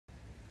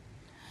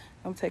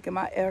I'm taking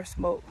my air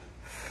smoke.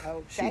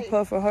 Okay. She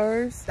puffing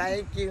hers.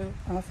 Thank you.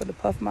 I'm for the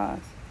puff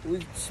mine.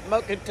 We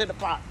smoking to the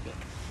apartment.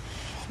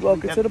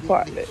 Smoking to the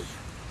apartment.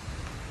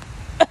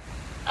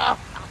 Oh.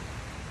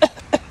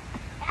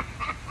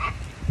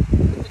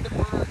 Look at the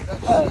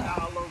bird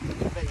all over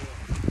the bed.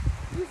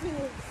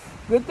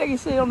 Good thing you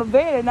sit on the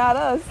bed and not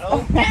us.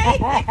 Okay.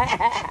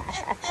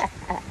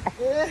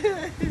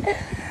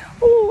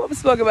 Ooh, I'm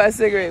smoking my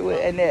cigarette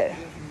with Annette.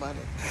 Money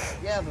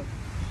together.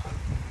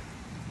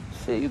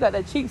 Shit, you got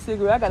that cheap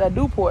cigarette. I got that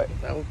Newport.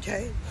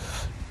 Okay.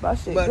 My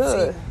shit But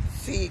good.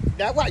 see,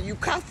 that's why you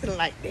coughing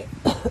like that.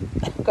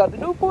 Got the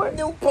Newport?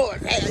 Newport,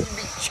 hey, you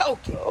be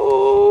choking.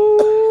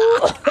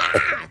 Ooh.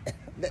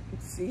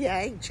 See,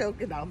 I ain't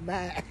choking on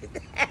mine.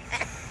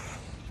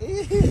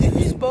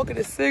 You smoking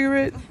a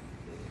cigarette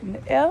in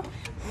the air?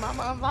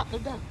 Mama, I'm about to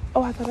die.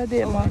 Oh, I thought I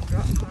did, Mom.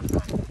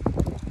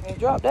 Ain't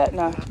drop that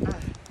now.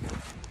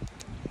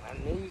 I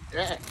need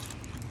that.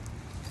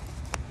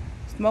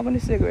 Smoking a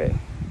cigarette.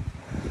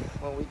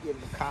 When we get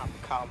in the car,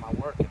 call my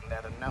work and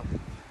let her know.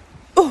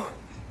 Ooh.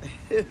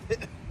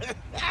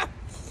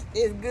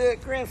 It's good,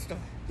 Crystal.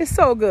 It's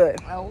so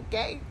good.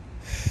 Okay.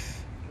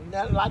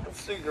 Nothing like a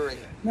cigarette.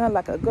 Not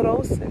like a good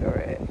old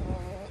cigarette.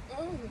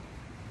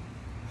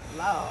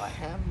 Lord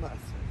have mercy.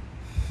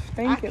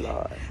 Thank you,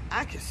 Lord.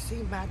 I can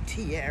see my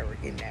tiara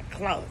in that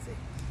closet.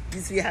 You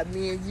see how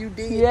me and you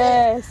did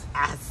Yes.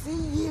 that? I see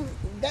you.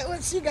 That's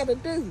what she gonna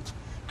do.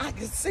 I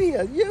can see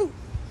her. You.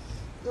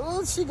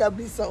 Oh, she gonna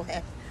be so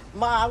happy.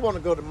 Ma, I want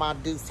to go to my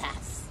Deuce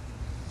house.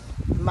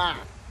 Ma,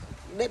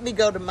 let me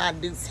go to my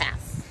Deuce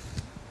house.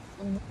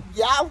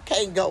 Y'all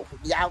can't go.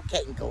 Y'all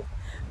can't go.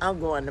 I'm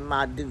going to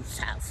my Deuce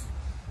house.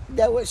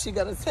 That's what she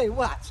gonna say.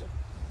 Watch her.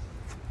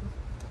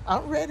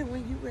 I'm ready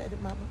when you ready,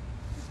 Mama.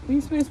 You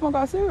still smoke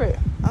our cigarette?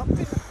 I'm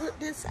finna put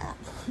this out.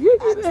 You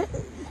do that.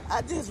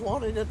 I just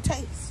wanted a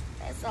taste.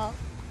 That's all.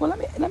 Well,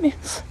 let me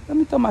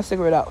throw my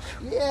cigarette out.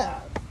 Yeah,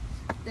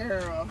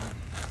 girl.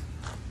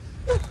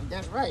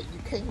 That's right. You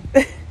can't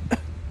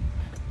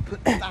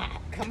put the side.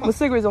 Come on. Well,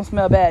 cigarettes don't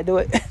smell bad, do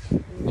it?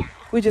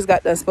 We just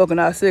got done smoking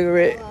our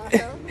cigarette.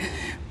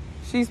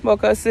 She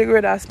smoked her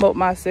cigarette, I smoked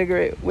my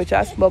cigarette, which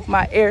I smoked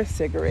my air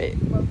cigarette.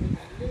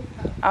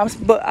 I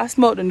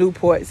smoked the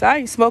Newport, so I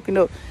ain't smoking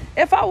no.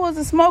 If I was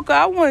a smoker,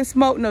 I wouldn't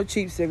smoke no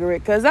cheap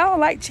cigarette, because I don't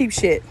like cheap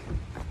shit.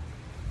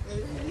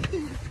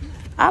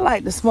 I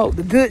like to smoke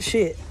the good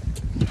shit.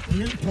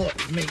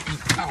 Newports make you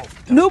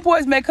cough.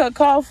 Newports make her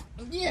cough.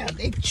 Yeah,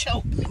 they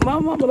choke me. My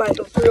mama like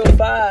them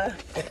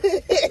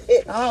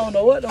 305. I don't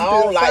know what them 305.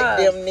 I don't like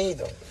them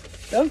neither.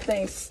 Them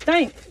things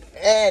stink.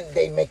 And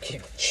they make you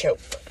choke.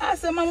 I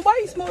said, Mama, why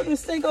you smoking them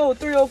stink old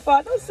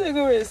 305? Those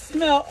cigarettes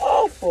smell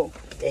awful.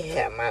 They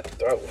have my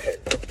throat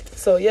hurt.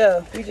 So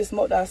yeah, we just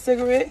smoked our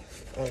cigarette.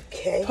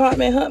 Okay.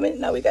 Apartment humming.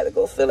 Now we got to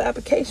go fill the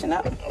application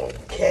out.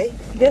 Okay.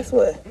 Guess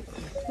what?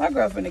 My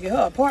girlfriend to get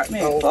her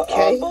apartment.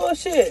 Okay.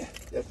 Bullshit.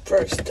 The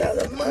first of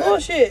the month.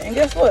 Bullshit. And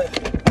guess what?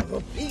 I'm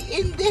going to be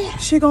in there.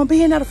 She gonna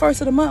be in there the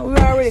first of the month. We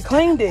already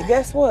claimed it.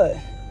 Guess what?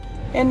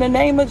 In the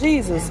name of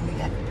Jesus. We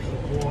got to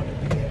pay water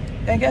bill.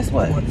 And guess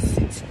what?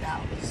 $46.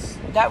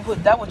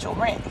 That was your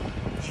rent.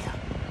 Yeah.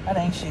 That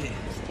ain't shit.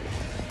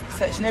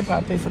 Section 8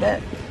 probably pay for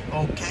that.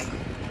 Okay.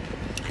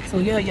 So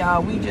yeah,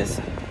 y'all, we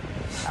just,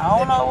 I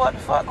don't know what the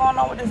fuck going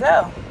on with this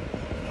L.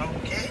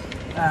 Okay.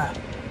 Nah.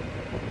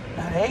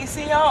 Now the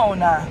AC on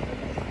now.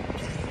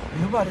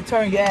 You about to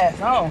turn your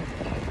ass on.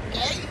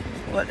 Okay.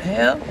 What the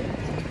hell?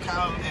 You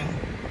call them.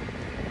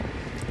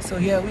 So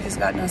yeah, we just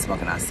got done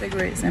smoking our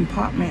cigarettes and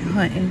apartment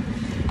hunting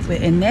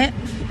with Annette,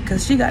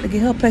 because she got to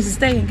get her place to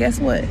stay. And guess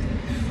what?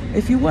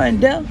 If you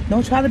wasn't there,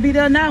 don't try to be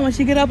there now when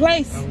she get her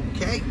place.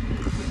 Okay.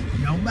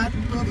 Nobody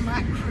but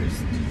my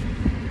Christ.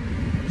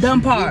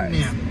 Dumb part.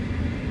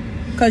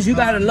 Because you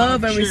got to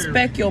love and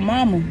respect your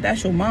mama.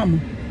 That's your mama.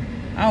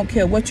 I don't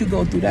care what you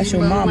go through. That's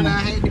your mama. When I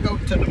had to go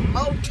to the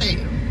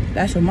motel.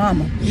 That's your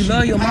mama. You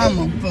love your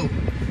mama.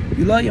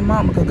 You love your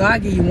mama, because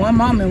God give you one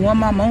mama and one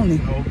mama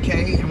only.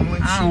 Okay. And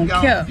when I she don't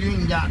gone, care. you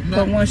ain't got nothing.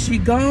 But when she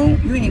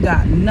gone, you ain't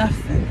got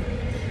nothing.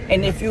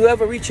 And if you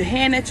ever reach your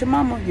hand at your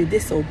mama, you're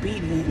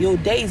disobedient. Your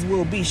days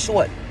will be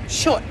short.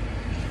 Short.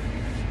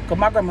 Because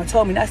my grandma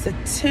told me that's the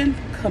 10th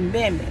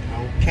commandment.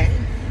 Okay.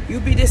 You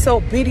be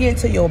disobedient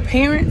to your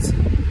parents,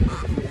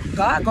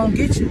 God gonna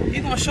get you.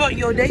 He gonna shorten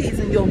your days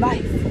in your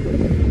life.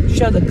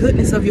 Show the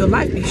goodness of your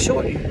life be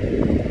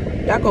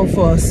shortened. That go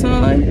for a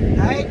son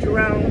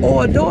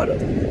or a daughter.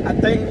 I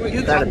think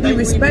you gotta be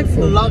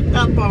respectful. We locked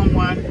up on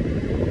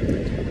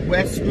one.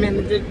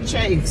 Westminster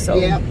Chase. So,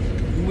 yep.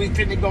 We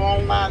finna go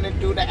online and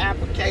do the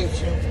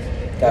application.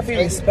 Gotta be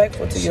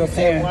respectful to your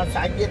parents. Once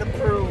I get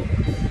approved,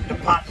 the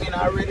department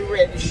already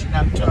ready. She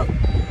done took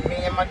me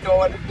and my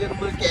daughter did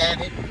look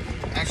at it.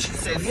 And she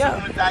said, as soon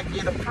as I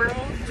get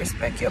approved,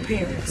 respect your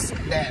parents.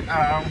 That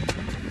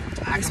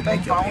I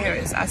respect your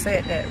parents. I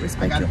said that.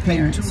 Respect your pay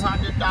parents.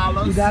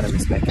 $200. You gotta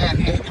respect your and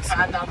parents.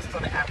 $85 for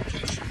the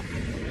application.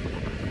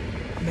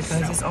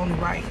 Because it's only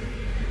right.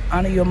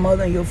 Honor your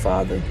mother and your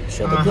father.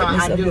 Show the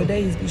goodness of your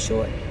days be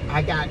short.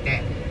 I got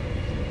that.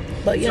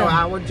 But yeah, So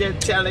I was just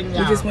telling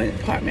y'all. we just went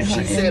apartment She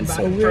hunting. said by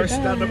so the we're first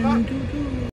of the done. month.